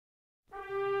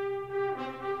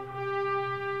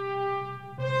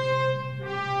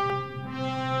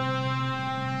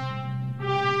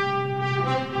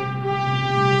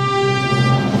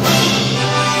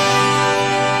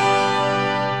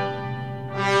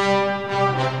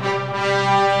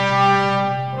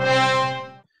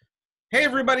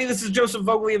everybody. This is Joseph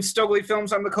Vogley of Stokely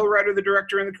Films. I'm the co-writer, the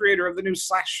director, and the creator of the new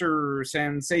slasher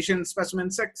sensation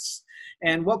Specimen 6.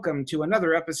 And welcome to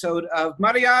another episode of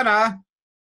Mariana.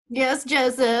 Yes,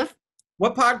 Joseph.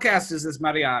 What podcast is this,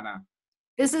 Mariana?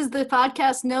 This is the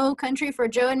podcast No Country for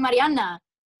Joe and Mariana.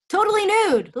 Totally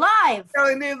nude, live.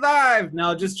 Totally nude, live.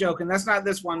 No, just joking. That's not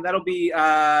this one. That'll be,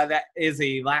 that is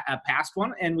a past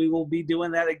one, and we will be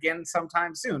doing that again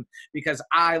sometime soon because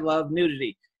I love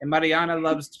nudity. And Mariana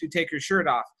loves to take her shirt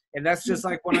off. And that's just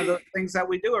like one of the things that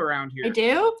we do around here. I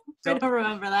do? So, I don't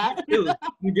remember that.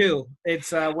 You do.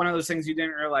 It's one of those things you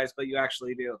didn't realize, but you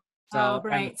actually do. So,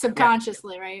 right.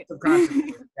 Subconsciously, yeah. Right?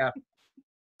 Subconsciously, yeah.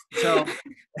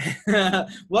 So,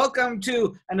 welcome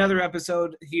to another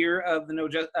episode here of the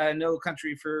No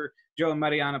Country for Joe and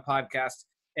Mariana podcast.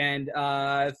 And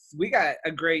we got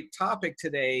a great topic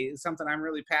today, something I'm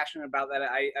really passionate about that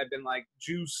I've been like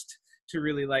juiced to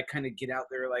really like kind of get out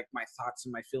there, like my thoughts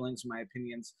and my feelings and my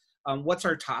opinions. What's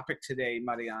our topic today,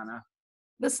 Mariana?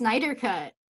 The Snyder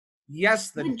Cut.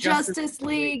 Yes, the Justice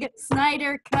League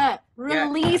Snyder Cut.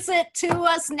 Release it to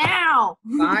us now.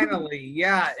 Finally,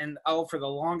 yeah. And for the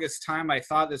longest time, I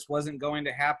thought this wasn't going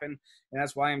to happen. And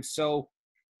that's why I'm so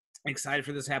excited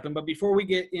for this to happen. But before we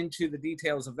get into the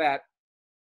details of that,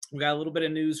 we got a little bit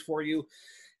of news for you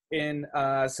in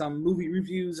some movie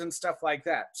reviews and stuff like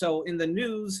that. So in the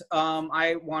news,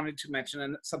 I wanted to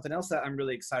mention something else that I'm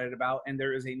really excited about, and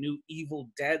there is a new Evil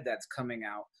Dead that's coming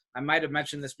out. I might have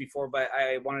mentioned this before, but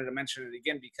I wanted to mention it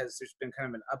again because there's been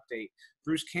kind of an update.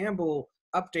 Bruce Campbell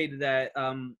updated that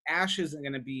Ash isn't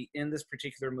going to be in this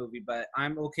particular movie, but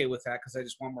I'm okay with that because I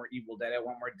just want more Evil Dead. I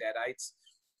want more Deadites.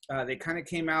 They kind of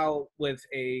came out with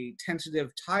a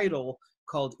tentative title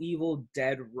called Evil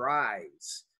Dead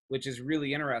Rise, which is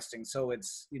really interesting. So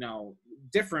it's,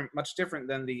 different, much different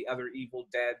than the other Evil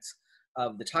Deads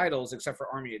of the titles, except for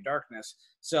Army of Darkness.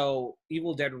 So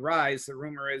Evil Dead Rise, the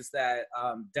rumor is that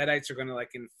Deadites are going to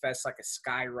like infest like a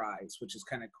sky rise, which is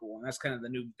kind of cool. And that's kind of the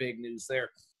new big news there.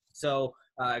 So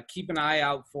keep an eye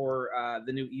out for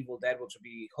the new Evil Dead, which will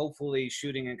be hopefully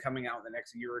shooting and coming out in the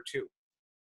next year or two.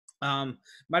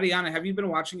 Mariana, have you been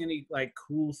watching any like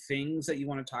cool things that you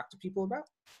want to talk to people about?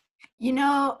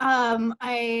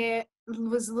 I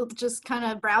was just kind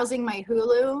of browsing my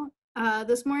Hulu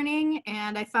this morning,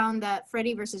 and I found that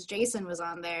Freddy vs. Jason was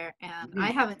on there, and I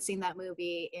haven't seen that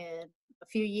movie in a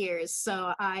few years,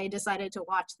 so I decided to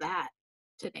watch that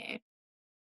today.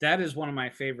 That is one of my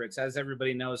favorites. As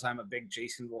everybody knows, I'm a big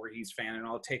Jason Voorhees fan, and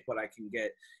I'll take what I can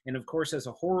get. And of course, as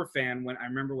a horror fan, I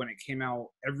remember when it came out,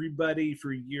 everybody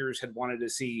for years had wanted to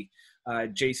see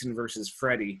Jason versus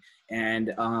Freddy,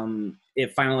 and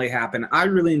it finally happened. I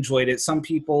really enjoyed it. Some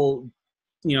people,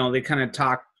 they kind of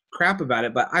talk crap about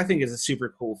it, but I think it's a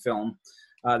super cool film.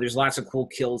 There's lots of cool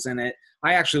kills in it.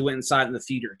 I actually went and saw it in the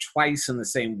theater twice in the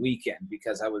same weekend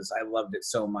because I loved it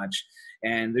so much.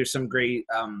 And there's some great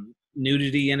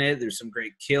nudity in it. There's some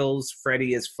great kills.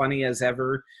 Freddy is funny as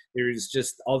ever. There's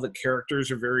just all the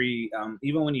characters are very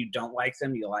even when you don't like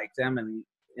them, you like them, and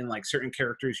in like certain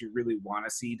characters you really want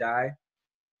to see die.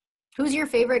 Who's your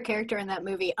favorite character in that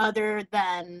movie other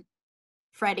than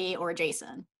Freddy or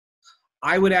Jason?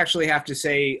 I would actually have to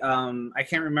say I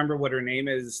can't remember what her name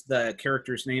is, the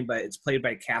character's name, but it's played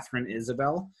by Catherine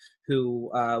Isabel,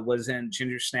 who was in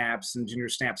Ginger Snaps and Ginger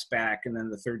Snaps Back, and then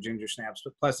the third Ginger Snaps,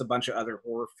 but plus a bunch of other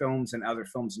horror films and other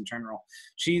films in general.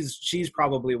 She's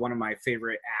probably one of my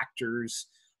favorite actors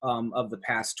of the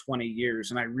past 20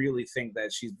 years, and I really think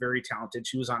that she's very talented.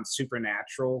 She was on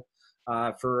Supernatural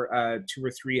for 2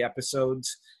 or 3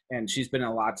 episodes, and she's been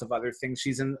in lots of other things.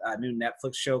 She's in a new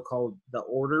Netflix show called The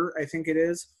Order, I think it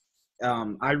is.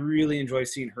 I really enjoy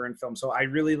seeing her in film, so I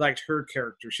really liked her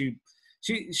character.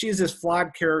 She's this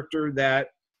flawed character that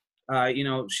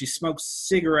she smokes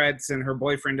cigarettes and her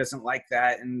boyfriend doesn't like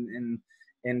that,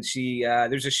 and she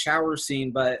there's a shower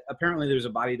scene, but apparently there's a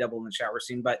body double in the shower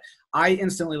scene. But I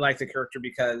instantly like the character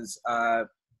because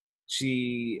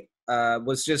she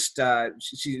was just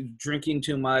she's drinking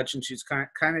too much, and she's kind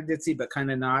of ditzy but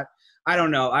kind of not. I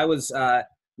don't know. I was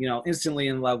instantly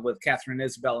in love with Catherine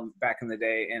Isabel back in the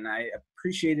day, and I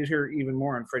appreciated her even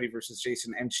more in Freddy vs.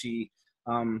 Jason. And she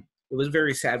it was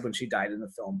very sad when she died in the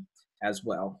film as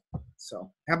well. So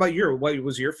how about what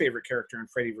was your favorite character in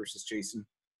Freddy vs. Jason?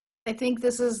 I think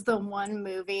this is the one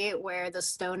movie where the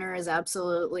stoner is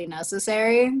absolutely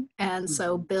necessary, and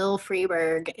so Bill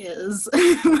Freeberg is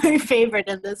my favorite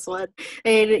in this one.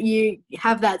 And you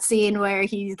have that scene where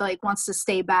he like wants to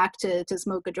stay back to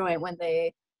smoke a joint when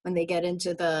they when they get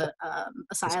into the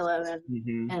asylum,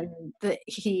 Mm-hmm. and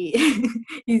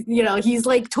he's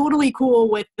like totally cool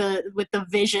with the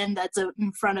vision that's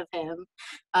in front of him.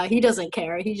 He doesn't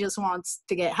care. He just wants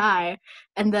to get high,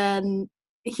 and then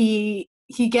he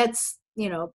gets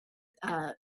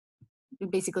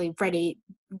basically Freddy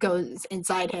goes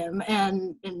inside him,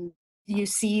 and you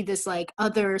see this like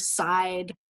other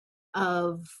side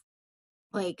of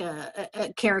like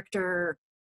a character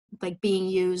like being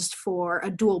used for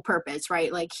a dual purpose,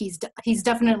 right? Like he's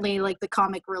definitely like the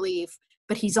comic relief,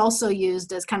 but he's also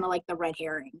used as kind of like the red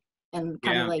herring and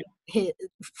kind of like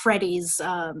Freddy's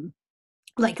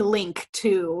like link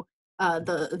to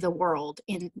the world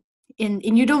and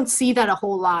you don't see that a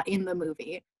whole lot in the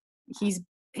movie. He's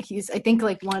I think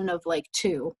like one of like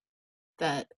two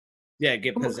that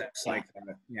get possessed like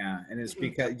that. Yeah, and it's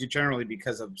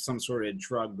because of some sort of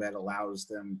drug that allows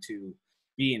them to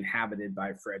be inhabited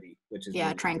by Freddy, which is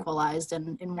really tranquilized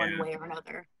in one way or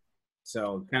another.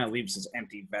 So it kind of leaves this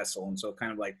empty vessel, and so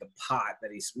kind of like the pot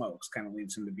that he smokes kind of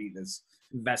leaves him to be this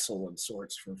vessel of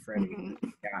sorts for Freddy. Mm-hmm.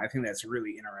 Yeah, I think that's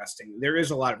really interesting. There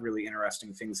is a lot of really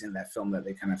interesting things in that film that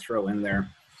they kind of throw in there.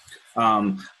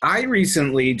 I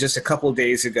recently, just a couple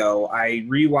days ago, I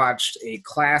rewatched a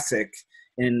classic,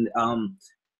 and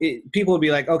people would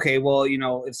be like, okay, well,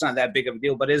 it's not that big of a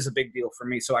deal, but it is a big deal for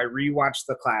me. So I rewatched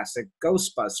the classic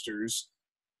Ghostbusters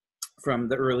from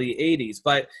the early 80s.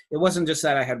 But it wasn't just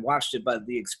that I had watched it, but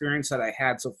the experience that I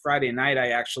had. So Friday night, I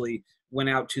actually went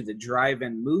out to the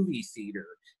drive-in movie theater.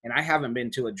 And I haven't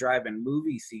been to a drive-in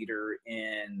movie theater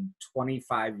in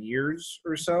 25 years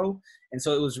or so. And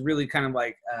so it was really kind of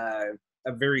like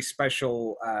a very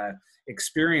special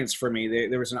experience for me.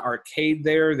 There was an arcade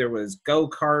there. There was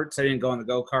go-karts. I didn't go on the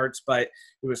go-karts, but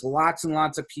there was lots and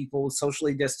lots of people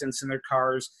socially distanced in their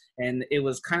cars. And it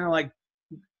was kind of like,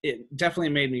 it definitely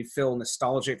made me feel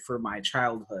nostalgic for my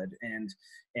childhood.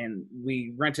 And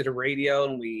we rented a radio,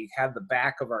 and we had the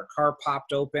back of our car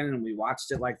popped open, and we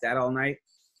watched it like that all night.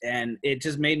 And it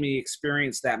just made me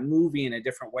experience that movie in a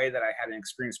different way that I hadn't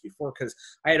experienced before, because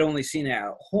I had only seen it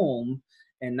at home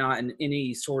and not in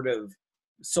any sort of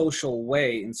social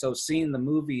way. And so seeing the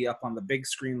movie up on the big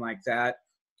screen like that,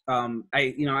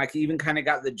 I even kind of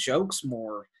got the jokes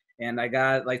more, and I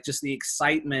got like just the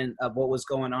excitement of what was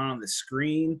going on the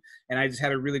screen, and I just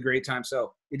had a really great time.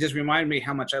 So it just reminded me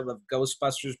how much I love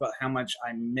Ghostbusters, but how much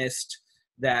I missed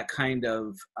that kind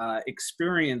of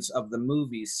experience of the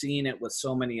movie, seeing it with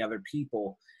so many other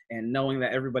people and knowing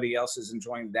that everybody else is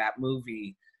enjoying that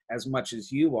movie as much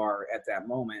as you are at that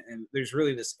moment. And there's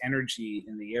really this energy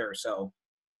in the air. So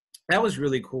that was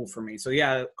really cool for me. So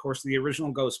yeah, of course, the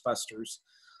original Ghostbusters.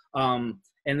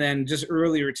 And then just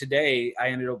earlier today, I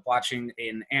ended up watching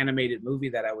an animated movie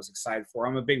that I was excited for.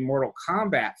 I'm a big Mortal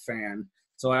Kombat fan,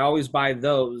 so I always buy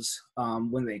those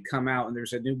when they come out. And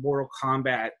there's a new Mortal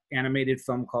Kombat animated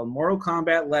film called Mortal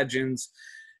Kombat Legends,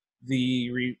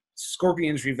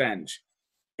 Scorpion's Revenge.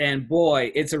 And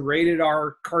boy, it's a rated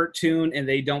R cartoon, and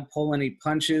they don't pull any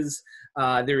punches.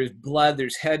 There is blood,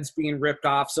 there's heads being ripped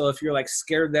off. So if you're like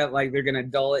scared that like they're gonna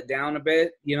dull it down a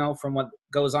bit, from what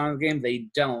goes on in the game, they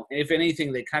don't. If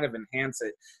anything, they kind of enhance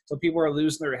it. So people are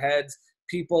losing their heads.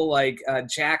 People like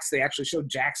Jax, they actually showed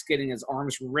Jax getting his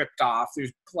arms ripped off.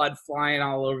 There's blood flying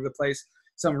all over the place.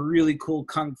 Some really cool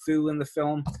kung fu in the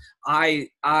film. I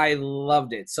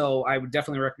loved it. So I would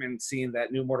definitely recommend seeing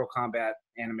that new Mortal Kombat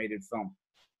animated film.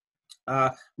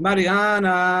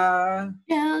 Mariana.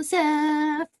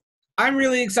 Joseph. I'm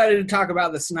really excited to talk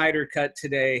about the Snyder Cut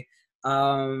today,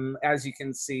 as you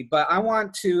can see. But I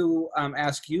want to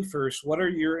ask you first, what are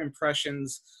your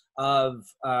impressions of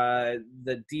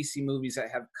the DC movies that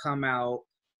have come out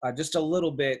just a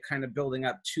little bit, kind of building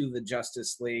up to the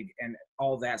Justice League and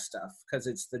all that stuff? Because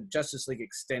it's the Justice League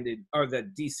extended, or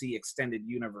the DC extended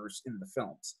universe in the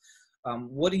films.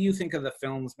 What do you think of the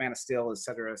films, Man of Steel, et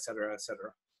cetera, et cetera, et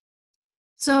cetera?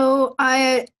 So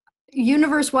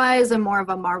universe-wise, I'm more of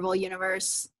a Marvel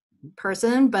universe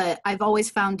person, but I've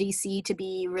always found DC to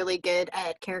be really good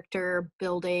at character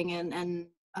building and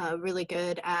really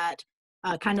good at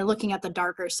kind of looking at the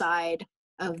darker side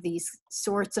of these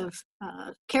sorts of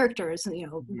characters.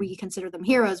 We consider them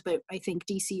heroes, but I think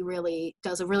DC really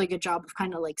does a really good job of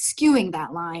kind of like skewing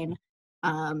that line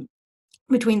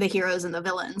between the heroes and the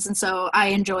villains. And so I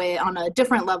enjoy it on a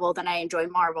different level than I enjoy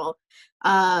Marvel.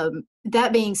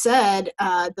 That being said,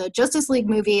 the Justice League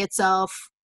movie itself,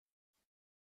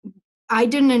 I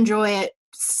didn't enjoy it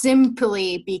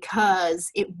simply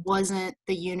because it wasn't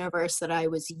the universe that I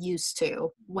was used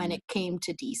to when it came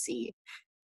to DC.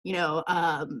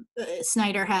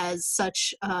 Snyder has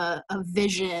such a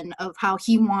vision of how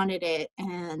he wanted it,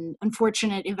 and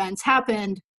unfortunate events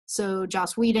happened So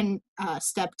Joss Whedon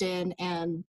stepped in,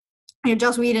 and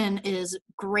Joss Whedon is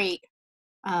great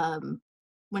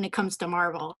when it comes to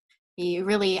Marvel. He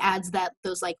really adds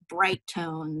those like bright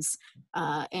tones,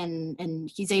 and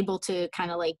he's able to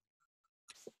kind of like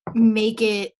make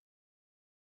it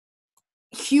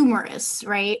humorous,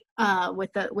 right?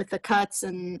 With the cuts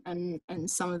and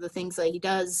some of the things that he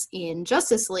does in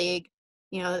Justice League.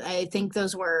 I think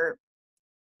those were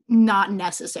not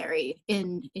necessary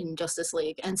in Justice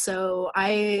League, and so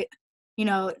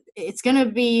it's gonna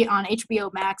be on HBO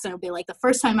Max, and it'll be like the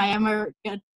first time I ever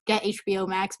get HBO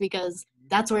Max, because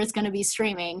that's where it's gonna be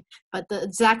streaming. But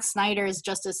the Zack Snyder's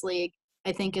Justice League,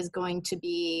 I think, is going to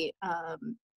be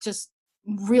just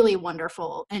really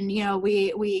wonderful. And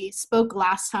we spoke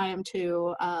last time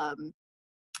to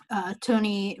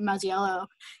Tony Mazziello,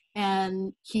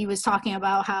 and he was talking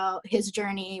about how his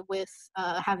journey with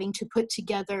having to put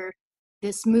together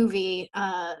this movie,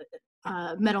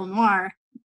 Metal Noir,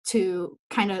 to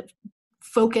kind of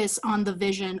focus on the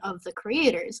vision of the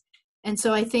creators. And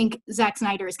so I think Zack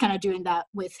Snyder is kind of doing that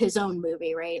with his own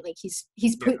movie, right? Like he's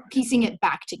piecing it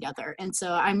back together. And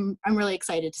so I'm really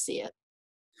excited to see it.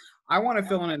 I want to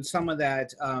fill in some of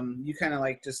that. You kind of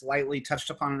like just lightly touched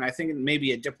upon it. I think in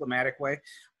maybe a diplomatic way.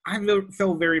 I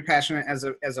feel very passionate as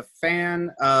a fan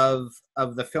of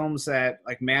the films that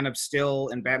like Man of Steel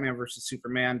and Batman versus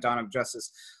Superman, Dawn of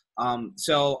Justice.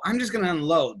 So I'm just going to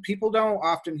unload. People don't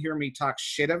often hear me talk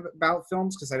shit about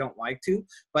films because I don't like to,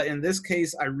 but in this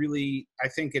case, I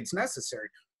think it's necessary.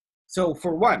 So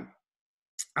for one,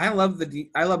 I love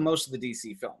most of the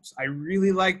DC films. I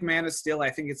really like Man of Steel. I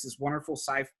think it's this wonderful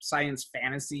science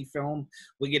fantasy film.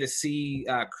 We get to see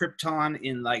Krypton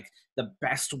in like the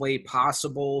best way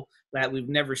possible, that we've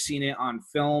never seen it on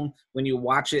film. When you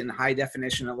watch it in high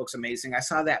definition, it looks amazing. I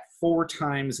saw that 4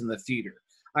 times in the theater.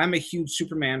 I'm a huge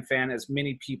Superman fan, as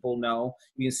many people know.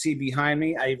 You can see behind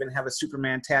me, I even have a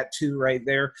Superman tattoo right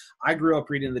there. I grew up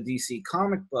reading the DC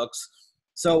comic books,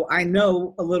 so I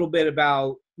know a little bit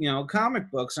about comic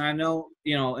books, and I know,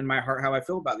 in my heart how I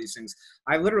feel about these things.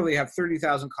 I literally have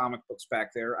 30,000 comic books back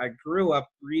there. I grew up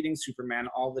reading Superman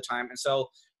all the time, and so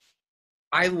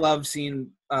I love seeing,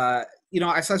 I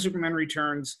saw Superman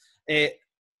Returns. It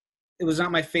was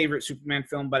not my favorite Superman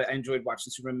film, but I enjoyed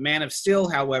watching Superman. Man of Steel,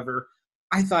 however,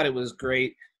 I thought it was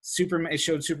great. It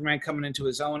showed Superman coming into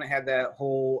his own. It had that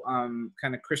whole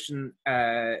kind of Christian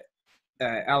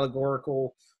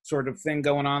allegorical sort of thing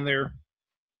going on there.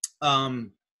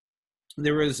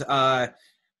 There was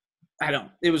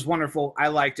it was wonderful. I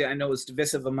liked it. I know it's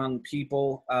divisive among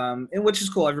people, and which is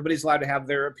cool. Everybody's allowed to have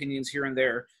their opinions here and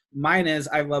there. Mine is,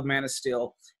 I love Man of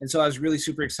Steel, and so I was really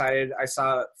super excited. I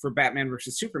saw it for Batman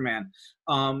versus Superman.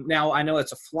 Now I know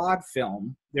it's a flawed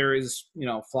film. There is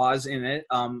flaws in it.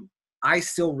 I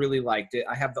still really liked it.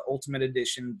 I have the Ultimate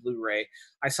Edition Blu-ray.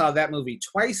 I saw that movie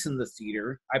twice in the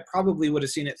theater. I probably would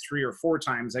have seen it 3 or 4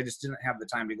 times. I just didn't have the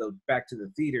time to go back to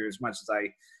the theater as much as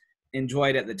I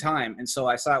enjoyed at the time. And so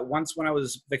I saw it once when I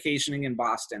was vacationing in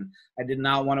Boston. I did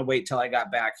not want to wait till I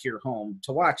got back here home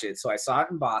to watch it. So I saw it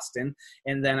in Boston,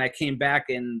 and then I came back,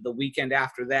 and the weekend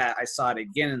after that, I saw it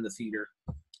again in the theater.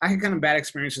 I had kind of bad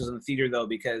experiences in the theater, though,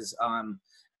 because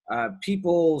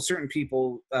certain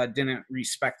people didn't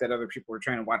respect that other people were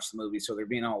trying to watch the movie, so they're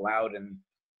being all loud and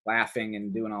laughing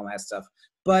and doing all that stuff.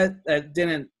 But that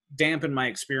didn't dampen my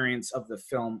experience of the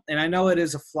film. And I know it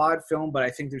is a flawed film, but I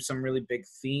think there's some really big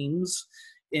themes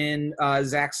in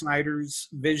Zack Snyder's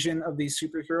vision of these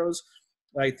superheroes,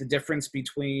 like the difference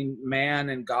between man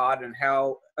and God, and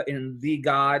how in the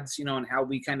gods, and how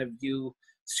we kind of view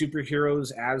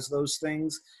superheroes as those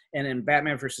things. And in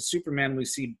Batman versus Superman, we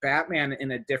see Batman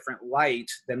in a different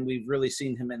light than we've really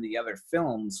seen him in the other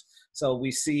films. So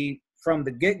we see from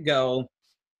the get-go,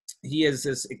 he is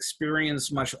this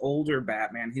experienced, much older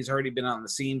Batman. He's already been on the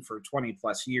scene for 20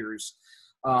 plus years.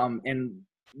 And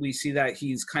we see that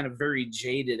he's kind of very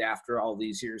jaded after all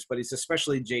these years, but he's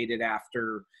especially jaded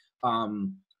after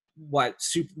what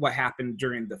happened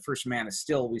during the first Man of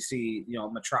Steel. We see,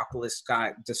 Metropolis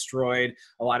got destroyed.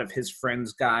 A lot of his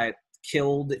friends got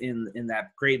killed in that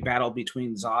great battle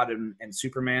between Zod and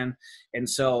Superman. And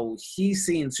so he's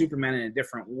seeing Superman in a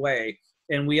different way.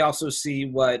 And we also see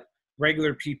what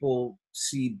regular people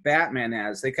see Batman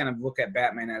as. They kind of look at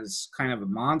Batman as kind of a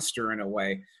monster in a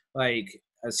way. Like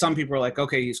some people are like,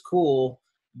 okay, he's cool,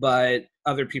 but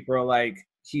other people are like,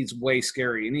 he's way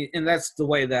scary. And that's the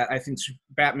way that I think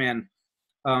Batman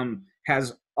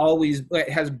has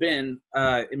been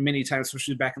many times,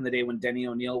 especially back in the day when Denny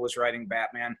O'Neil was writing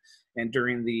Batman, and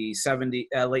during the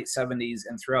late 70s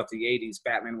and throughout the 80s,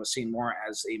 Batman was seen more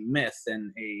as a myth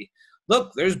than a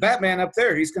look, there's Batman up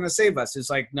there. He's going to save us. It's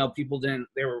like, no, people didn't,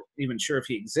 they were even sure if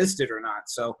he existed or not.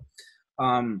 So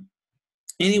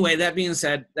anyway, that being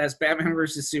said, that's Batman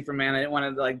versus Superman. I didn't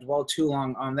want to like dwell too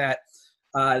long on that.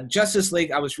 Justice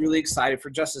League, I was really excited for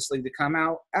Justice League to come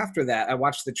out. After that, I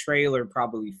watched the trailer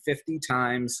probably 50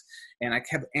 times, and I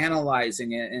kept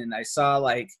analyzing it, and I saw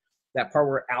like that part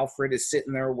where Alfred is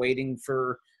sitting there waiting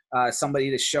for somebody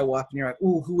to show up, and you're like,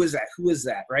 ooh, who is that? Who is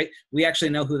that, right? We actually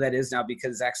know who that is now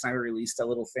because Zack Snyder released a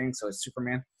little thing, so it's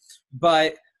Superman.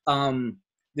 But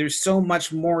there's so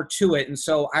much more to it, and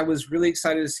so I was really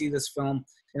excited to see this film,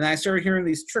 and I started hearing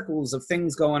these trickles of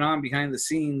things going on behind the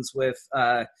scenes with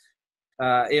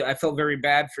I felt very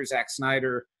bad for Zack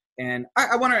Snyder, and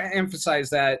I want to emphasize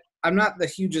that I'm not the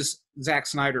hugest Zack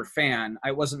Snyder fan.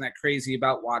 I wasn't that crazy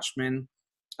about Watchmen.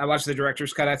 I watched the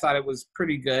director's cut. I thought it was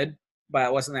pretty good, but I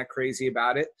wasn't that crazy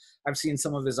about it. I've seen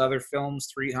some of his other films,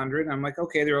 300, and I'm like,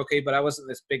 okay, they're okay, but I wasn't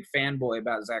this big fanboy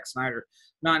about Zack Snyder.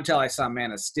 Not until I saw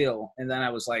Man of Steel, and then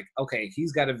I was like, okay,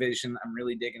 he's got a vision. I'm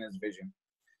really digging his vision.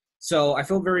 So I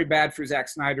feel very bad for Zack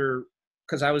Snyder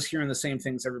because I was hearing the same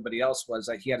things everybody else was.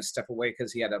 Like, he had to step away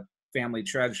because he had a family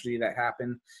tragedy that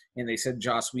happened, and they said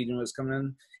Joss Whedon was coming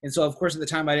in. And so, of course, at the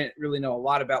time, I didn't really know a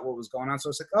lot about what was going on. So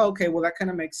it's like, oh, okay, well, that kind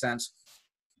of makes sense.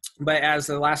 But as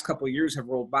the last couple of years have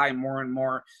rolled by, more and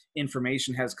more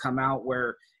information has come out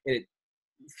where it,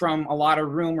 from a lot of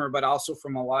rumor, but also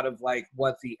from a lot of like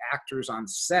what the actors on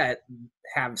set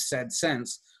have said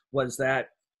since, was that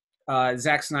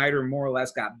Zack Snyder more or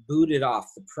less got booted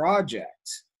off the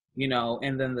project, you know,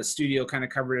 and then the studio kind of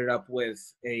covered it up with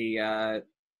a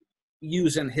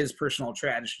using his personal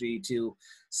tragedy to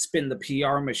spin the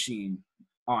PR machine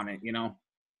on it, you know.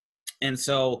 And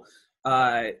so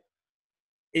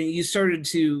you started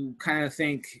to kind of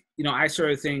think, you know, I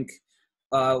started to think,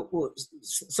 well,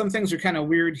 some things are kind of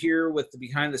weird here with the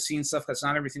behind the scenes stuff because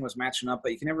not everything was matching up,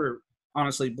 but you can never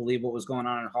honestly believe what was going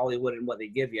on in Hollywood and what they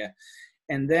give you.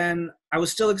 And then I was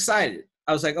still excited.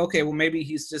 I was like, okay, well, maybe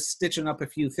he's just stitching up a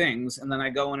few things. And then I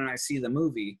go in and I see the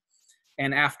movie.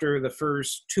 And after the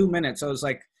first 2 minutes, I was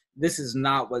like, this is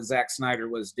not what Zack Snyder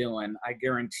was doing. I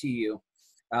guarantee you.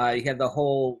 He had the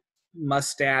whole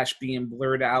mustache being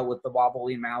blurred out with the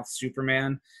wobbly mouth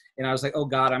Superman. And I was like, oh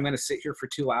God, I'm going to sit here for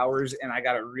 2 hours. And I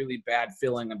got a really bad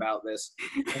feeling about this.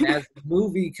 And as the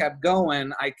movie kept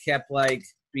going, I kept like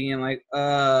being like,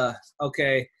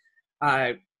 okay.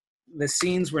 The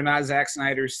scenes were not Zack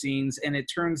Snyder's scenes. And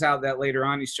it turns out that later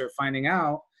on you start finding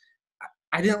out,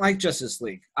 I didn't like Justice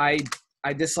League. I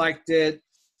disliked it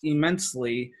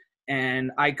immensely.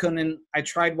 And I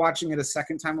tried watching it a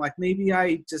second time. Like, maybe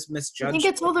I just misjudged. I think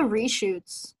it's all the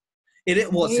reshoots.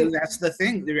 Well, so that's the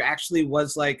thing. There actually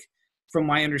was, like, from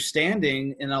my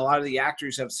understanding, and a lot of the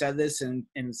actors have said this, and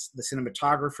the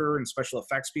cinematographer and special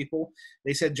effects people,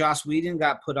 they said Joss Whedon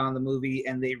got put on the movie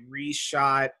and they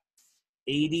reshot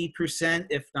 80%,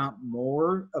 if not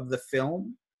more, of the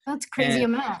film. That's crazy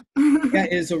amount. Yeah,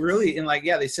 it's a really, and like,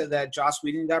 yeah, they said that Joss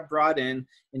Whedon got brought in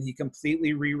and he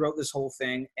completely rewrote this whole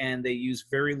thing, and they used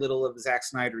very little of Zack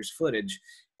Snyder's footage.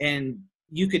 And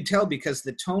you could tell because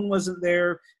the tone wasn't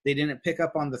there. They didn't pick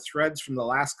up on the threads from the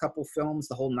last couple films,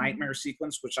 the whole nightmare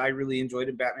sequence, which I really enjoyed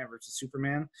in Batman vs.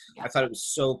 Superman. Yeah. I thought it was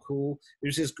so cool.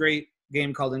 There's this great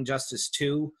game called Injustice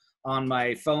 2 on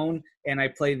my phone, and I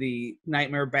play the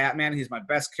Nightmare Batman. He's my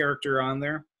best character on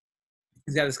there.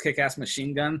 He's got his kick-ass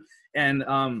machine gun. And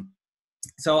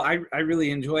so I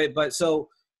really enjoy it. But so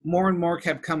more and more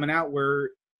kept coming out where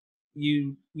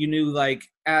you knew, like,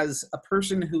 as a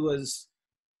person who was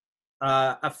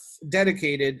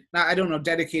dedicated, I don't know,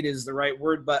 dedicated is the right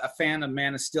word, but a fan of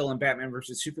Man of Steel and Batman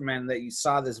versus Superman, that you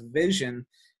saw this vision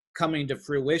coming to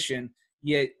fruition,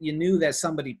 yet you knew that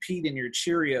somebody peed in your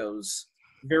Cheerios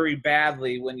very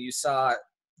badly when you saw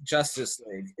Justice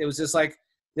League. It was just like,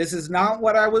 this is not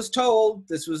what I was told.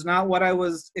 This was not what I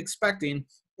was expecting.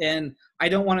 And I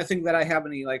don't want to think that I have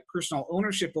any like personal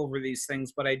ownership over these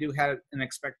things, but I do have an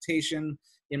expectation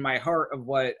in my heart of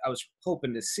what I was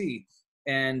hoping to see.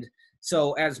 And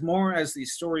so as more as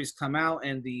these stories come out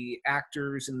and the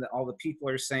actors and all the people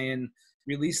are saying,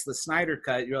 release the Snyder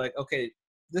cut, you're like, okay,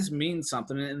 this means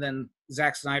something. And then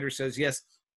Zack Snyder says, yes,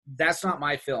 that's not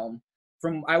my film.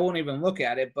 I won't even look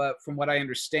at it, but from what I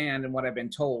understand and what I've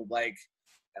been told, like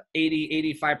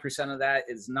 85% of that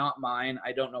is not mine.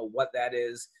 I don't know what that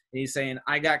is. And he's saying,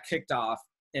 I got kicked off.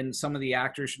 And some of the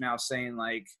actors are now saying,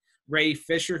 like, Ray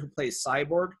Fisher, who plays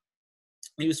Cyborg,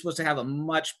 he was supposed to have a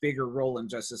much bigger role in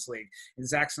Justice League. And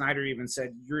Zack Snyder even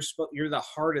said, you're the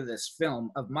heart of this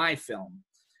film, of my film.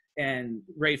 And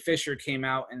Ray Fisher came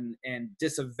out and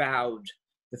disavowed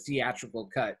the theatrical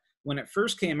cut. when it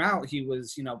first came out, he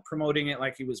was, promoting it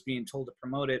like he was being told to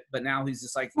promote it, but now he's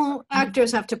just like, well,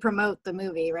 actors have to promote the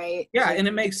movie, right? yeah, like, and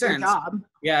it makes their sense. job.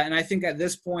 Yeah, and I think at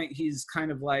this point he's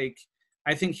kind of like,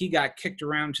 I think he got kicked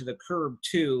around to the curb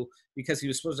too, because he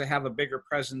was supposed to have a bigger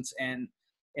presence, and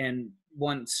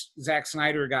once Zack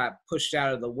Snyder got pushed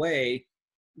out of the way,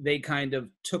 they kind of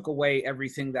took away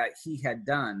everything that he had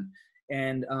done.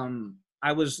 And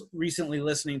I was recently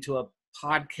listening to a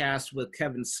podcast with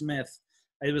Kevin Smith.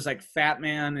 It was like Fat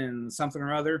Man and something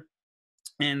or other,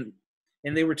 and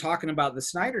they were talking about the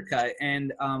Snyder Cut.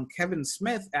 And Kevin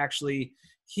Smith actually,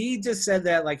 he just said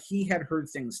that like he had heard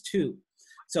things too.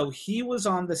 So he was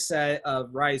on the set of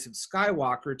Rise of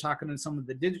Skywalker talking to some of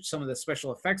the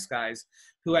special effects guys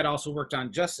who had also worked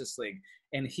on Justice League,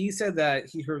 and he said that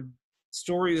he heard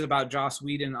stories about Joss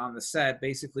Whedon on the set.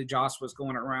 Basically, Joss was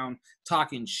going around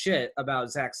talking shit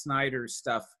about Zack Snyder's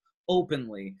stuff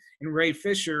openly. And Ray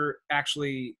Fisher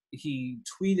actually, he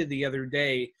tweeted the other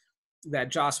day that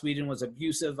Joss Whedon was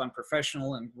abusive,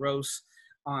 unprofessional, and gross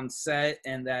on set,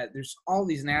 and that there's all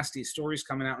these nasty stories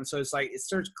coming out. And so it's like, it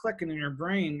starts clicking in your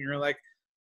brain. You're like,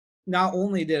 not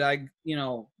only did I,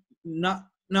 not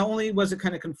only was it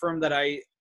kind of confirmed that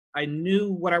I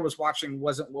knew what I was watching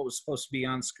wasn't what was supposed to be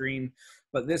on screen,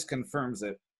 but this confirms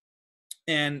it.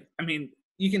 And I mean,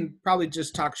 you can probably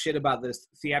just talk shit about this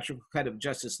theatrical cut of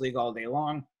Justice League all day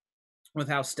long, with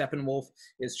how Steppenwolf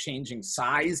is changing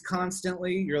size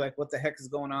constantly. You're like, what the heck is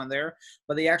going on there?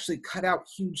 But they actually cut out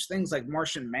huge things, like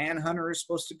Martian Manhunter is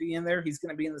supposed to be in there. He's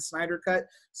going to be in the Snyder Cut.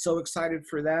 So excited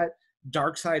for that.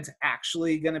 Darkseid's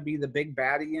actually going to be the big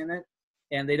baddie in it.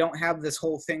 And they don't have this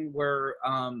whole thing where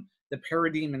the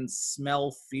parademons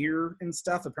smell fear and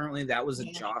stuff. Apparently that was a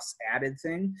Joss added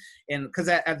thing. And because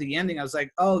at the ending, I was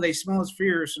like, oh, they smell his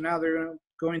fear, so now they're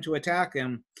going to attack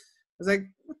him. I was like,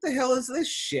 what the hell is this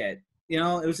shit? It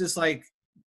was just like,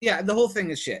 yeah, the whole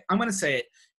thing is shit. I'm going to say it,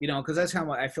 because that's how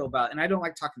I feel about it. And I don't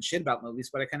like talking shit about movies,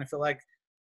 but I kind of feel like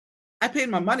I paid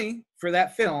my money for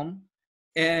that film,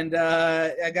 and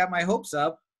I got my hopes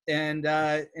up, and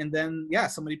then, yeah,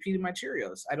 somebody peed in my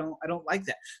Cheerios. I don't like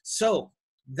that. So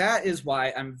that is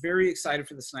why I'm very excited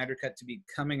for the Snyder Cut to be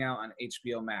coming out on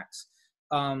HBO Max.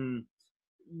 I'm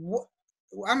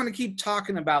going to keep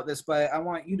talking about this, but I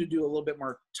want you to do a little bit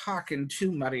more talking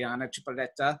too, Mariana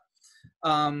Chipoletta.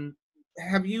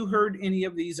 Have you heard any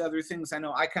of these other things? I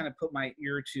know I kind of put my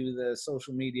ear to the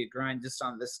social media grind just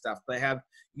on this stuff, but have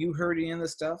you heard any of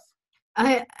this stuff?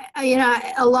 I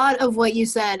a lot of what you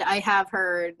said I have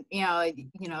heard.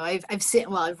 I've seen,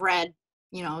 well, I've read,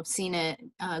 seen it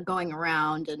going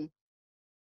around, and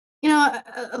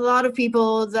a lot of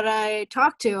people that I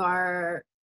talk to are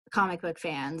comic book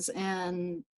fans,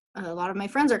 and a lot of my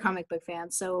friends are comic book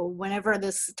fans. So whenever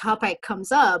this topic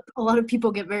comes up, a lot of people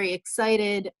get very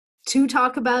excited to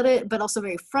talk about it, but also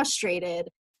very frustrated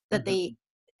that they,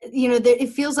 it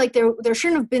feels like there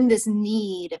shouldn't have been this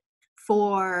need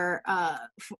for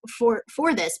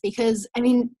this, because I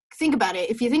mean, think about it.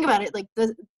 If you think about it, like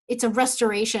it's a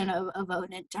restoration of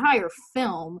an entire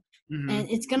film. And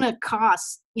it's going to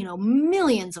cost,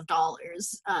 millions of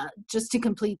dollars just to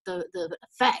complete the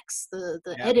effects,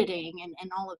 the editing,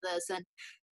 and all of this. And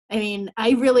I mean,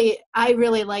 I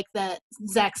really like that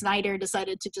Zack Snyder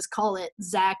decided to just call it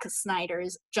Zack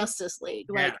Snyder's Justice League.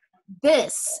 Like,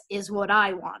 this is what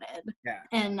I wanted. Yeah.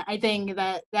 And I think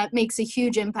that makes a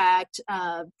huge impact.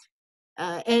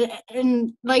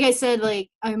 And like I said, like,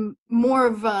 I'm more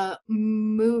of a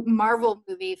Marvel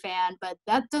movie fan, but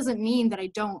that doesn't mean that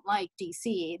I don't like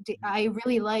DC. I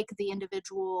really like the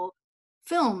individual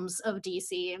films of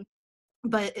DC,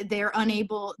 but they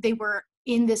were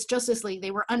in this Justice League,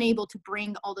 they were unable to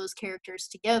bring all those characters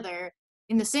together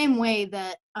in the same way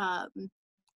that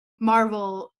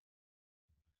Marvel,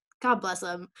 God bless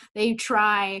them, they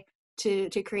try to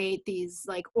create these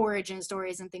like origin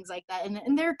stories and things like that,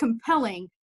 and they're compelling,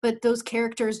 but those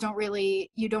characters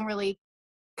you don't really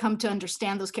come to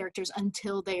understand those characters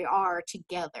until they are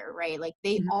together, right? Like,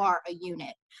 they are a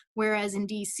unit. Whereas in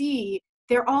DC,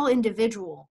 they're all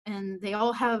individual and they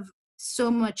all have so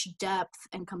much depth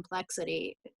and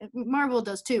complexity. Marvel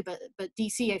does too, but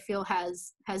DC, I feel,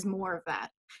 has more of that.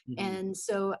 And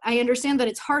so I understand that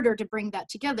it's harder to bring that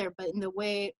together, but in the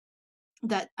way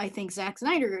that I think Zack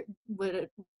Snyder would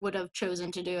have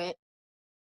chosen to do it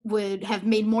would have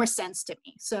made more sense to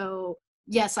me. So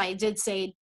yes, I did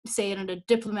say it in a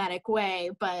diplomatic way,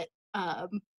 but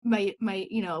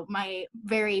my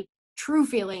very true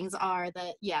feelings are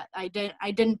that, yeah, I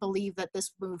didn't believe that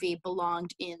this movie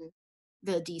belonged in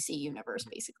the DC universe,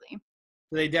 basically.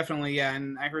 They definitely, yeah.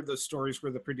 And I heard those stories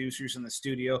where the producers in the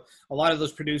studio, a lot of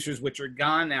those producers, which are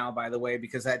gone now, by the way,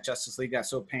 because that Justice League got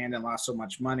so panned and lost so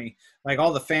much money. Like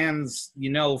all the fans,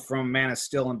 from Man of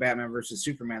Steel and Batman versus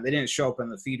Superman, they didn't show up in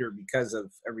the theater because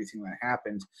of everything that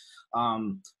happened.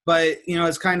 But,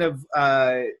 it's kind of,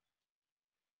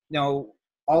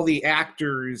 all the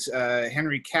actors,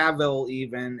 Henry Cavill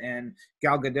even, and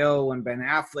Gal Gadot and Ben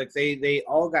Affleck, they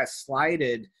all got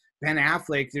slighted. Ben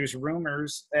Affleck, there's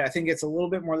rumors, I think it's a little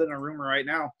bit more than a rumor right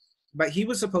now, but he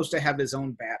was supposed to have his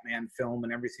own Batman film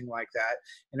and everything like that.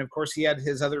 And of course he had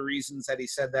his other reasons that he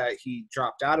said that he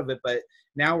dropped out of it. But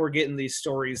now we're getting these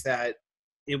stories that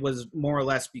it was more or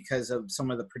less because of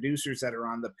some of the producers that are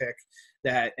on the pick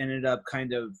that ended up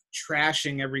kind of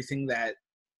trashing everything that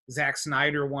Zack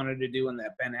Snyder wanted to do and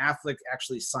that Ben Affleck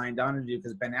actually signed on to do,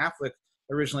 because Ben Affleck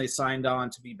originally signed on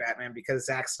to be Batman because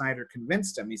Zack Snyder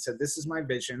convinced him. He said, this is my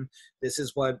vision. This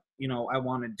is what, I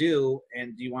want to do.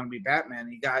 And do you want to be Batman?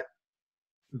 He got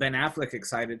Ben Affleck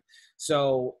excited.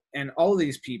 So, and all of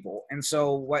these people. And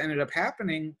so what ended up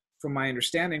happening, from my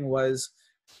understanding, was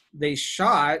they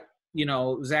shot,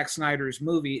 Zack Snyder's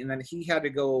movie, and then he had to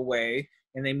go away,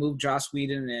 and they moved Joss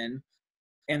Whedon in.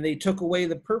 And they took away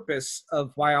the purpose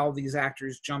of why all these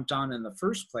actors jumped on in the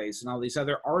first place and all these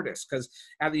other artists. Because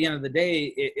at the end of the day,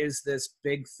 it is this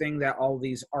big thing that all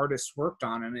these artists worked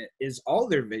on, and it is all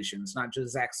their visions, not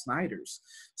just Zack Snyder's.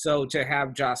 So to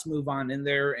have Joss move on in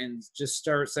there and just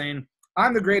start saying,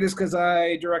 I'm the greatest because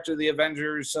I directed the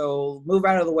Avengers, so move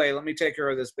out of the way. Let me take care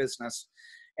of this business.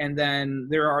 And then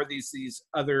there are these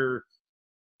other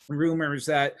rumors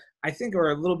that I think are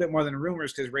a little bit more than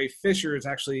rumors, because Ray Fisher is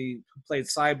actually, who played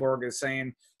Cyborg, is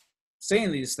saying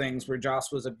these things where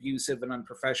Joss was abusive and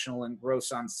unprofessional and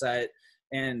gross on set,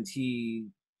 and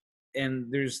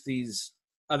there's these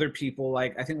other people,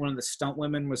 like I think one of the stunt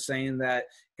women was saying that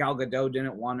Gal Gadot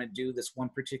didn't want to do this one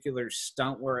particular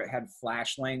stunt where it had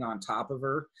Flash laying on top of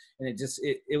her, and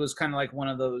it was kind of like one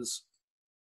of those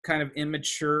kind of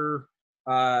immature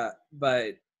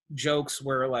but jokes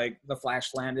where like the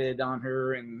Flash landed on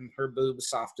her and her boobs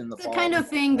soft in the fall. The kind of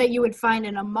thing that you would find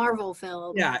in a Marvel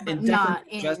film, yeah, but not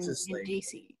in Justice League.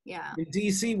 DC. Yeah. In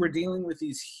DC, we're dealing with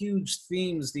these huge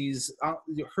themes, these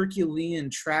Herculean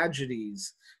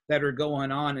tragedies that are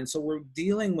going on. And so we're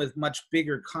dealing with much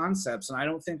bigger concepts. And I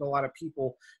don't think a lot of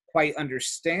people quite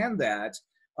understand that.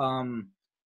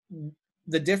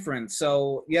 The difference.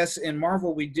 So yes, in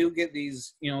Marvel we do get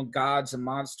these gods and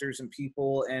monsters and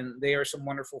people, and they are some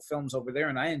wonderful films over there,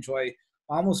 and I enjoy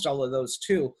almost all of those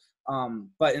too,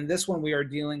 but in this one we are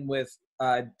dealing with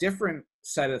a different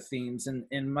set of themes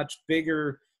and much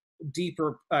bigger,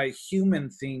 deeper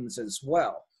human themes as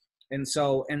well. And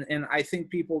so and I think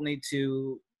people need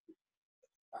to,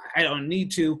 I don't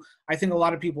need to, I think a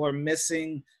lot of people are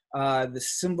missing the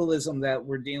symbolism that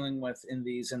we're dealing with in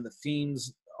these, and the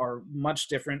themes are much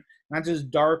different, not just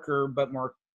darker, but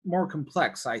more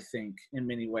complex, I think, in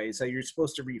many ways, that you're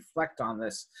supposed to reflect on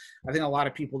this. I think a lot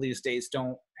of people these days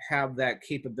don't have that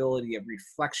capability of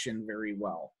reflection very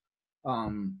well,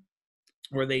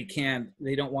 where they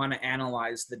don't want to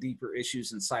analyze the deeper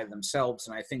issues inside themselves.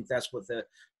 And I think that's what the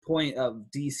point of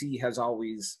DC has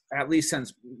always, at least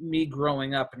since me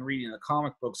growing up and reading the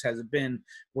comic books, has been,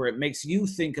 where it makes you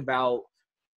think about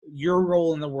your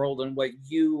role in the world and what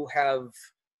you have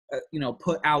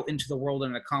put out into the world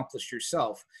and accomplished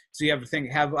yourself. So you have to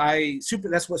think,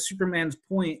 that's what Superman's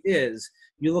point is.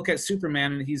 You look at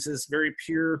Superman and he's this very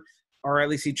pure, or at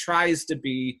least he tries to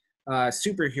be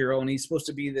superhero, and he's supposed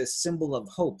to be this symbol of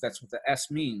hope. That's what the S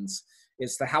means.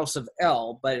 It's the house of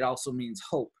L, but it also means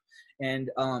hope. And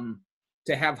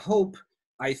to have hope,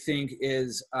 I think,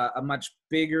 is a much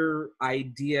bigger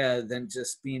idea than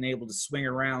just being able to swing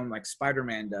around like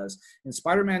Spider-Man does. And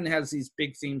Spider-Man has these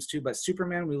big themes too, but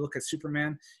Superman, we look at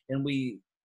Superman and we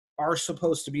are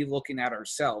supposed to be looking at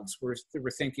ourselves. We're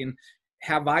thinking,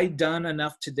 have I done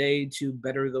enough today to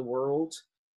better the world?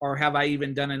 Or have I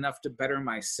even done enough to better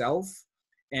myself?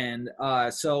 And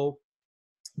so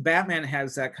Batman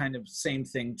has that kind of same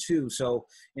thing too. So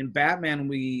in Batman,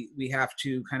 we have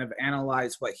to kind of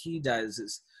analyze what he does.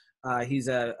 Is he's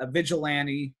a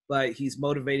vigilante, but he's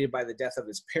motivated by the death of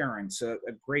his parents, a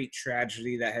great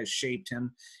tragedy that has shaped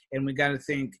him. And we got to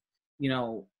think,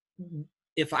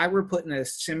 if I were put in a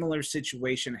similar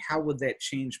situation, how would that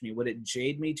change me? Would it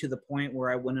jade me to the point where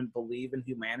I wouldn't believe in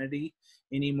humanity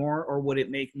anymore? Or would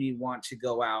it make me want to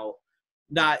go out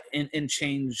and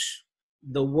change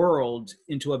the world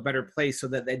into a better place so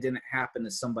that didn't happen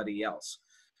to somebody else?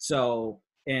 So,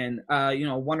 and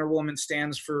Wonder Woman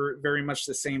stands for very much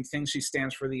the same thing. She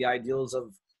stands for the ideals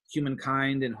of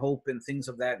humankind and hope and things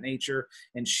of that nature.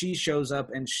 And she shows up,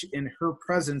 and in her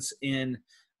presence in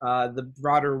the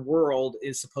broader world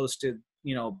is supposed to,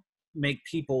 make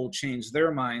people change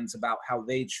their minds about how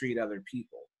they treat other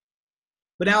people.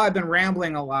 But now I've been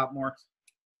rambling a lot more.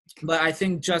 But I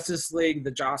think Justice League,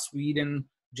 the Joss Whedon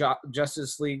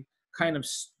Justice League, kind of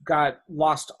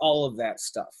lost all of that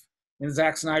stuff. And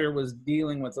Zack Snyder was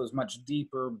dealing with those much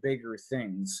deeper, bigger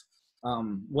things.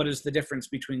 What is the difference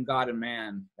between God and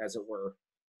man, as it were?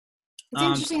 It's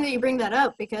interesting that you bring that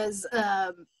up, because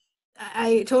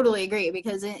I totally agree.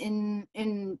 Because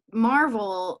in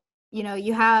Marvel,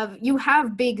 you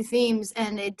have big themes,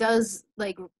 and it does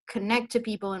like connect to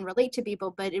people and relate to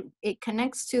people, but it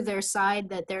connects to their side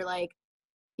that they're like,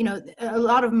 a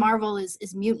lot of Marvel is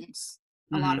mutants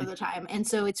a lot of the time, and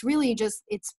so it's really just,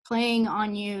 it's playing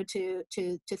on you to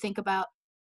think about,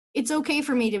 it's okay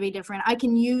for me to be different. I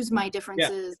can use my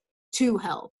differences to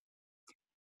help.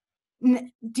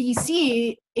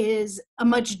 DC is a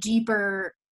much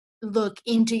deeper look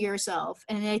into yourself,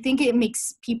 and I think it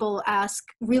makes people ask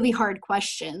really hard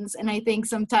questions. And I think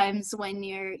sometimes when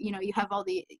you're, you have all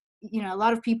the, a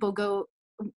lot of people go,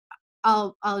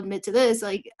 I'll admit to this,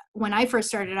 like when I first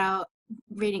started out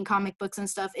reading comic books and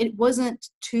stuff, it wasn't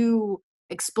to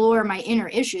explore my inner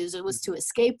issues, it was to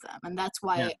escape them. And that's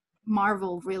why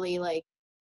Marvel really like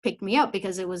picked me up,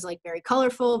 because it was like very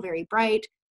colorful, very bright,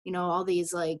 all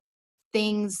these like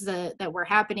things that were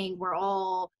happening were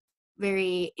all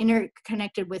very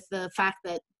interconnected with the fact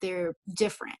that they're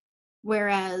different.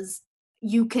 Whereas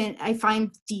I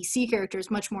find DC characters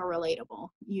much more relatable.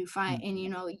 You find, and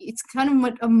it's kind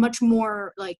of a much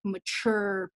more like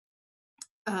mature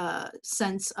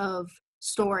sense of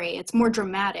story. It's more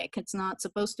dramatic. It's not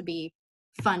supposed to be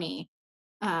funny.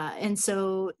 And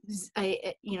so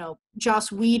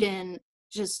Joss Whedon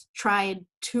just tried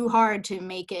too hard to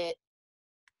make it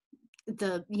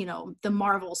the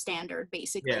Marvel standard,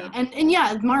 basically.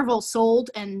 And Marvel sold,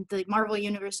 and the Marvel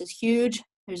universe is huge.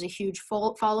 There's a huge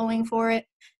following for it,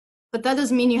 but that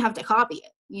doesn't mean you have to copy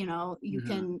it. You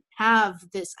can have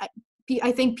this.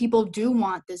 I think people do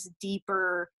want this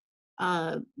deeper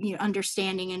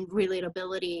understanding and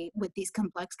relatability with these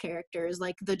complex characters,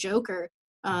 like the Joker.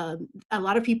 A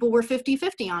lot of people were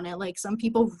 50-50 on it. Like some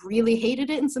people really hated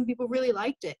it and some people really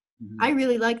liked it. I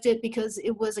really liked it because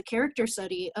it was a character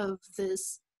study of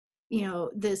this,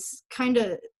 this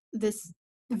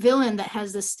villain that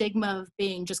has the stigma of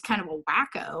being just kind of a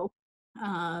wacko.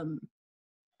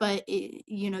 But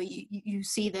you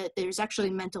see that there's actually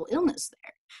mental illness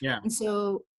there. Yeah. And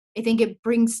so I think it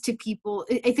brings to people,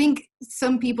 I think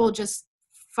some people just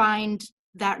find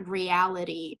that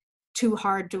reality too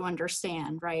hard to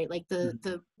understand, right? Like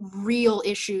the real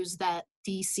issues that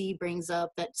DC brings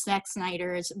up, that Zack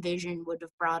Snyder's vision would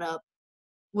have brought up,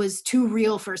 was too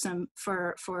real for some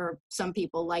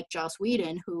people like Joss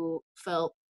Whedon, who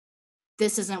felt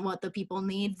this isn't what the people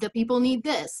need. The people need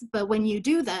this. But when you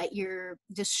do that, you're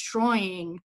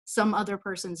destroying some other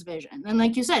person's vision. And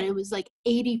like you said, it was like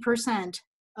 80%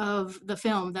 of the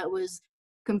film that was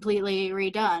completely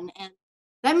redone. And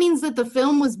that means that the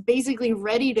film was basically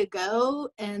ready to go.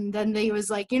 And then they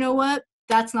was like, you know what?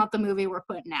 That's not the movie we're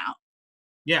putting out.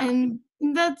 Yeah. And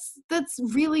that's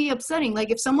really upsetting. Like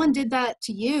if someone did that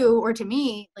to you or to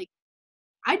me, like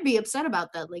I'd be upset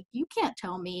about that. Like you can't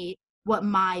tell me what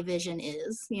my vision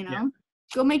is,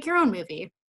 Go make your own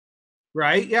movie.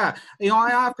 Right. Yeah. I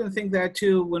often think that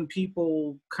too when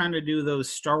people kind of do those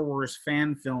Star Wars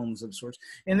fan films of sorts,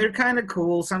 and they're kind of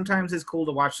cool. Sometimes it's cool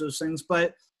to watch those things,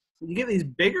 but you get these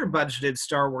bigger budgeted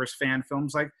Star Wars fan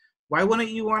films. Like, why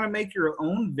wouldn't you want to make your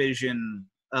own vision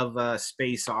of a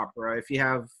space opera? If you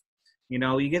have,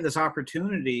 you get this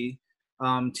opportunity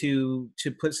to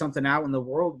put something out in the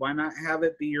world, why not have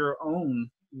it be your own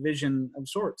vision of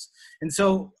sorts? And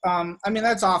so,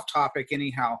 that's off topic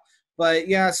anyhow. But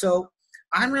yeah, so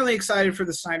I'm really excited for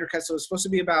the Snyder Cut. So it's supposed to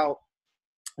be about,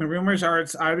 the rumors are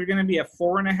it's either going to be a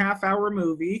 4.5-hour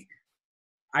movie.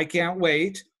 I can't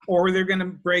wait. Or they're going to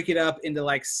break it up into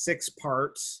like 6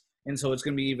 parts. And so it's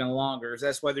going to be even longer. So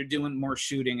that's why they're doing more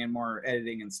shooting and more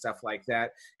editing and stuff like that.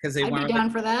 Because they want to be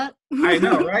down for that. I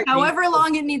know, right? However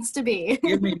long it needs to be.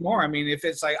 Give me more. If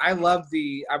it's like, I watched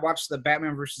the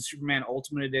Batman vs. Superman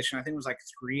Ultimate Edition. I think it was like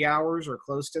 3 hours or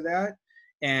close to that.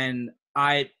 And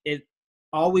it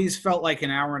always felt like an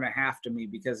hour and a half to me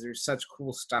because there's such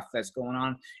cool stuff that's going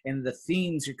on. And the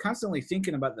themes, you're constantly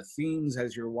thinking about the themes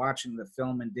as you're watching the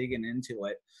film and digging into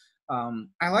it.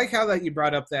 I like how that you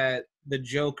brought up that the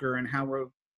Joker and how it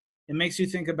makes you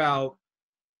think about,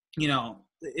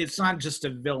 it's not just a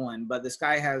villain, but this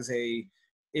guy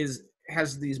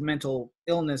has these mental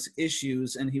illness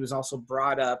issues, and he was also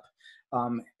brought up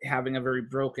having a very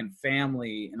broken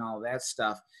family and all that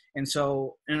stuff. And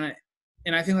so, and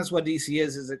I think that's what DC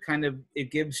is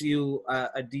it gives you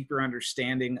a deeper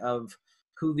understanding of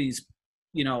who these,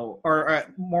 or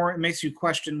more, it makes you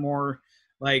question more,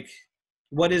 like,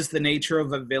 what is the nature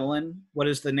of a villain? What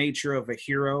is the nature of a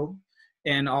hero?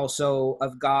 And also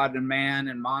of God and man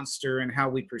and monster and how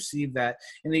we perceive that.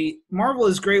 And the Marvel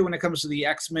is great when it comes to the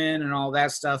X-Men and all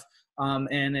that stuff.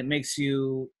 And it makes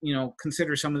you,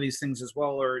 consider some of these things as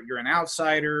well, or you're an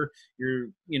outsider,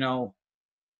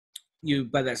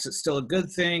 but that's still a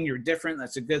good thing. You're different.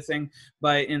 That's a good thing.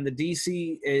 But in the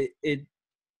DC, it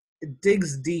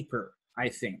digs deeper, I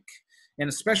think. And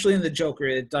especially in the Joker,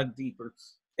 it dug deeper.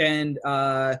 And,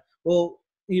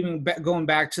 even going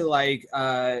back to like,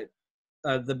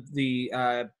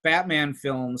 the Batman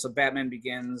films of Batman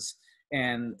Begins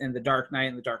and The Dark Knight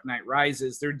and The Dark Knight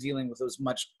Rises, they're dealing with those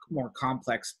much more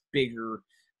complex, bigger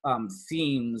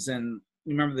themes. And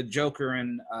remember the Joker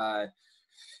in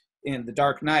The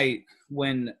Dark Knight,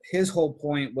 when his whole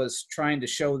point was trying to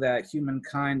show that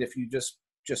humankind, if you just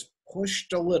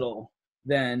pushed a little,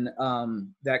 then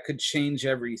that could change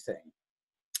everything.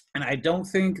 And I don't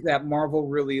think that Marvel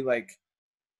really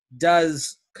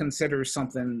does consider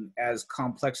something as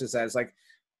complex as like,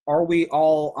 are we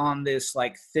all on this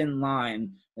like thin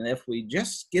line, and if we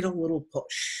just get a little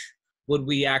push, would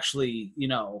we actually,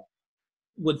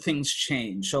 would things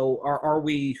change? So are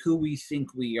we who we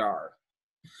think we are?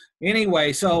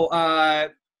 Anyway, so I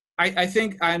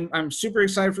think I'm super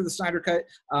excited for the Snyder Cut.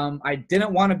 I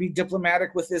didn't want to be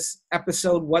diplomatic with this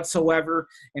episode whatsoever,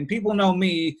 and people know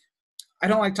me, I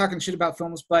don't like talking shit about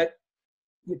films, but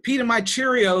Pete and my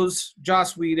Cheerios,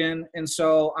 Joss Whedon, and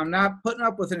so I'm not putting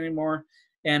up with it anymore.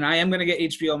 And I am going to get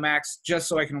HBO Max just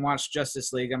so I can watch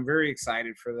Justice League. I'm very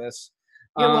excited for this.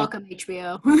 You're welcome,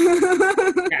 HBO.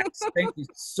 Yes, thank you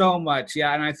so much.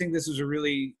 Yeah, and I think this is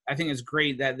I think it's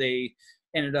great that they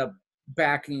ended up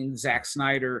backing Zack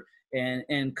Snyder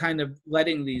and kind of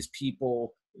letting these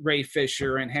people, Ray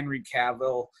Fisher and Henry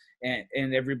Cavill,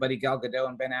 and everybody, Gal Gadot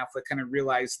and Ben Affleck, kind of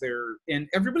realize and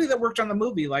everybody that worked on the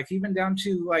movie, like even down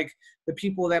to like the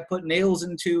people that put nails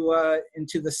into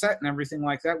the set and everything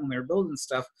like that when they were building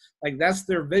stuff, like that's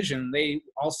their vision. They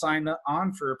all signed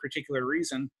on for a particular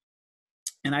reason.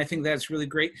 And I think that's really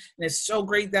great. And it's so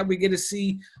great that we get to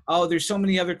see, there's so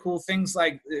many other cool things,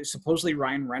 like supposedly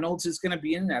Ryan Reynolds is going to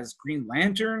be in as Green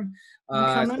Lantern.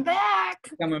 Coming back.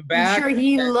 I'm sure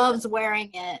he loves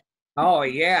wearing it. Oh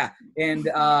yeah, and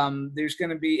there's going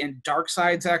to be, and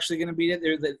Darkseid's actually going to be it.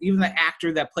 Even the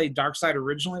actor that played Darkseid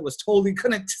originally was told he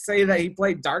couldn't say that he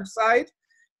played Darkseid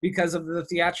because of the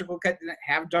theatrical cut didn't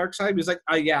have Darkseid. He was like,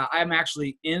 "Oh yeah, I'm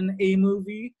actually in a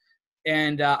movie,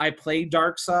 and I played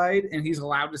Darkseid," and he's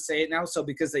allowed to say it now. So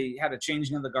because they had a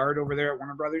changing of the guard over there at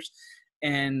Warner Brothers,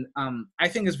 and I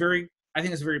think it's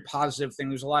a very positive thing.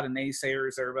 There's a lot of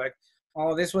naysayers that are like,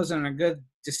 "Oh, this wasn't a good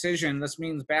decision. This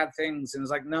means bad things." And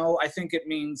it's like, no, I think it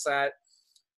means that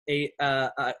a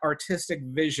artistic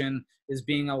vision is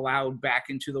being allowed back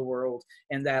into the world,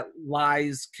 and that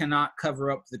lies cannot cover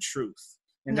up the truth.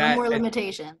 And no more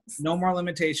limitations. No more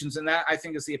limitations. And that, I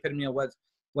think, is the epitome of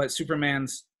what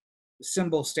Superman's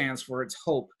symbol stands for. It's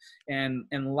hope. And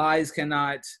lies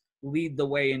cannot lead the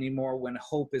way anymore when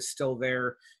hope is still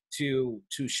there to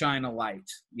shine a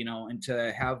light, and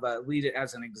to have lead it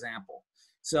as an example.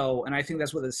 So, and I think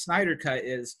that's what the Snyder Cut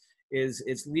is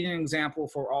it's leading an example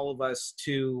for all of us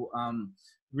to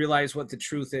realize what the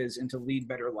truth is and to lead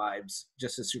better lives,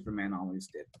 just as Superman always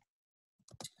did.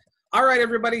 All right,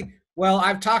 everybody. Well,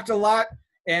 I've talked a lot,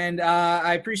 and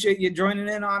I appreciate you joining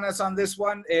in on us on this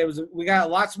one. We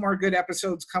got lots more good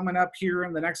episodes coming up here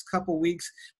in the next couple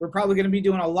weeks. We're probably going to be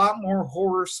doing a lot more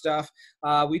horror stuff.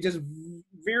 We just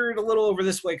veered a little over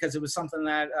this way because it was something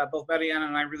that both Mariana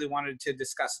and I really wanted to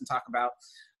discuss and talk about.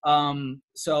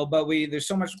 But there's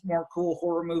so much more cool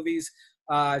horror movies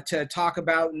to talk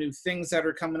about, new things that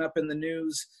are coming up in the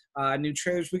news, new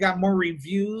trailers. We got more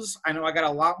reviews. I know I got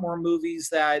a lot more movies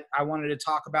that I wanted to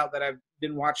talk about that I've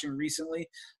been watching recently.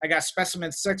 I got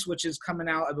Specimen 6, which is coming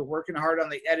out. I've been working hard on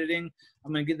the editing.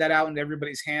 I'm going to get that out into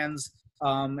everybody's hands,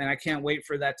 and I can't wait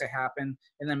for that to happen.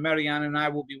 And then Mariana and I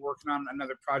will be working on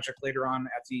another project later on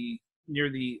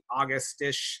near the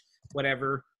August-ish,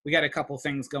 whatever. We got a couple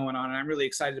things going on, and I'm really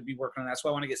excited to be working on that. So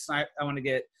I want to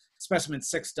get Specimen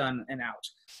 6 done and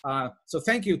out. So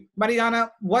thank you.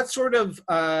 Mariana, what sort of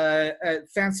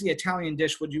fancy Italian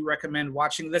dish would you recommend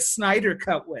watching the Snyder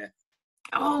Cut with?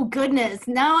 Oh, goodness.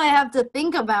 Now I have to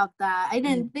think about that. I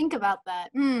didn't think about that.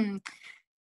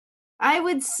 I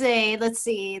would say, let's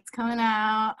see, it's coming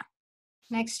out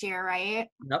next year, right?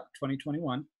 Yep,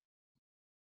 2021.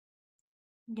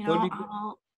 You What would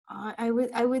know, be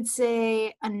good? I would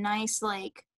say a nice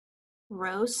like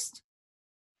roast.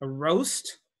 A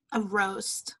roast? A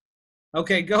roast.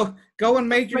 Okay, go and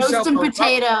make Roast yourself and a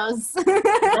potatoes.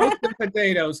 roast and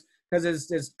potatoes because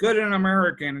it's good in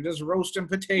American and just roasting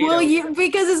Well, potatoes.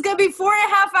 because it's gonna be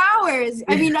 4.5 hours.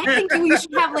 I mean, I think we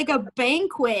should have like a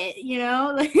banquet, you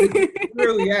know?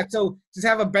 True, yeah. So just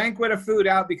have a banquet of food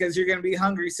out because you're going to be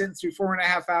hungry sitting through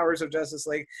 4.5 hours of Justice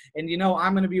League. And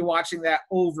I'm going to be watching that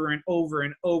over and over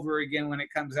and over again when it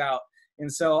comes out.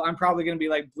 And so I'm probably going to be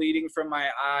like bleeding from my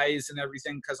eyes and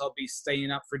everything because I'll be staying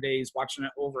up for days watching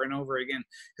it over and over again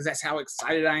because that's how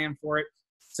excited I am for it.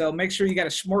 So make sure you got a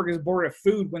smorgasbord of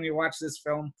food when you watch this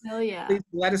film. Oh yeah. Please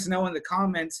let us know in the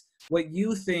comments what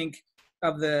you think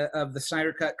of the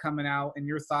Snyder Cut coming out and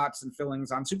your thoughts and feelings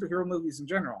on superhero movies in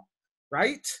general.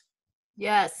 Right?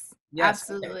 Yes, Yes.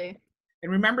 absolutely. Okay.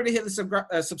 And remember to hit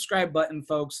the subscribe button,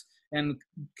 folks, and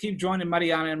keep joining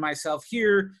Mariana and myself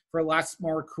here for lots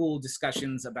more cool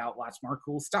discussions about lots more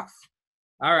cool stuff.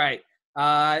 All right.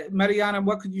 Mariana,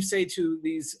 what could you say to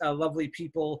these lovely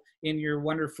people in your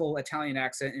wonderful Italian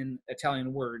accent and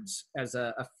Italian words as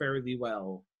a fairly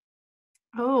well?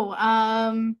 Oh,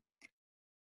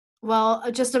 well,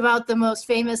 just about the most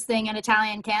famous thing an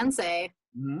Italian can say.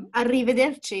 Mm-hmm.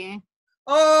 Arrivederci.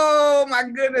 Oh, my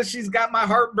goodness. She's got my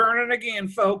heart burning again,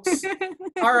 folks.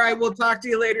 All right. We'll talk to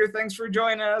you later. Thanks for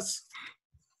joining us.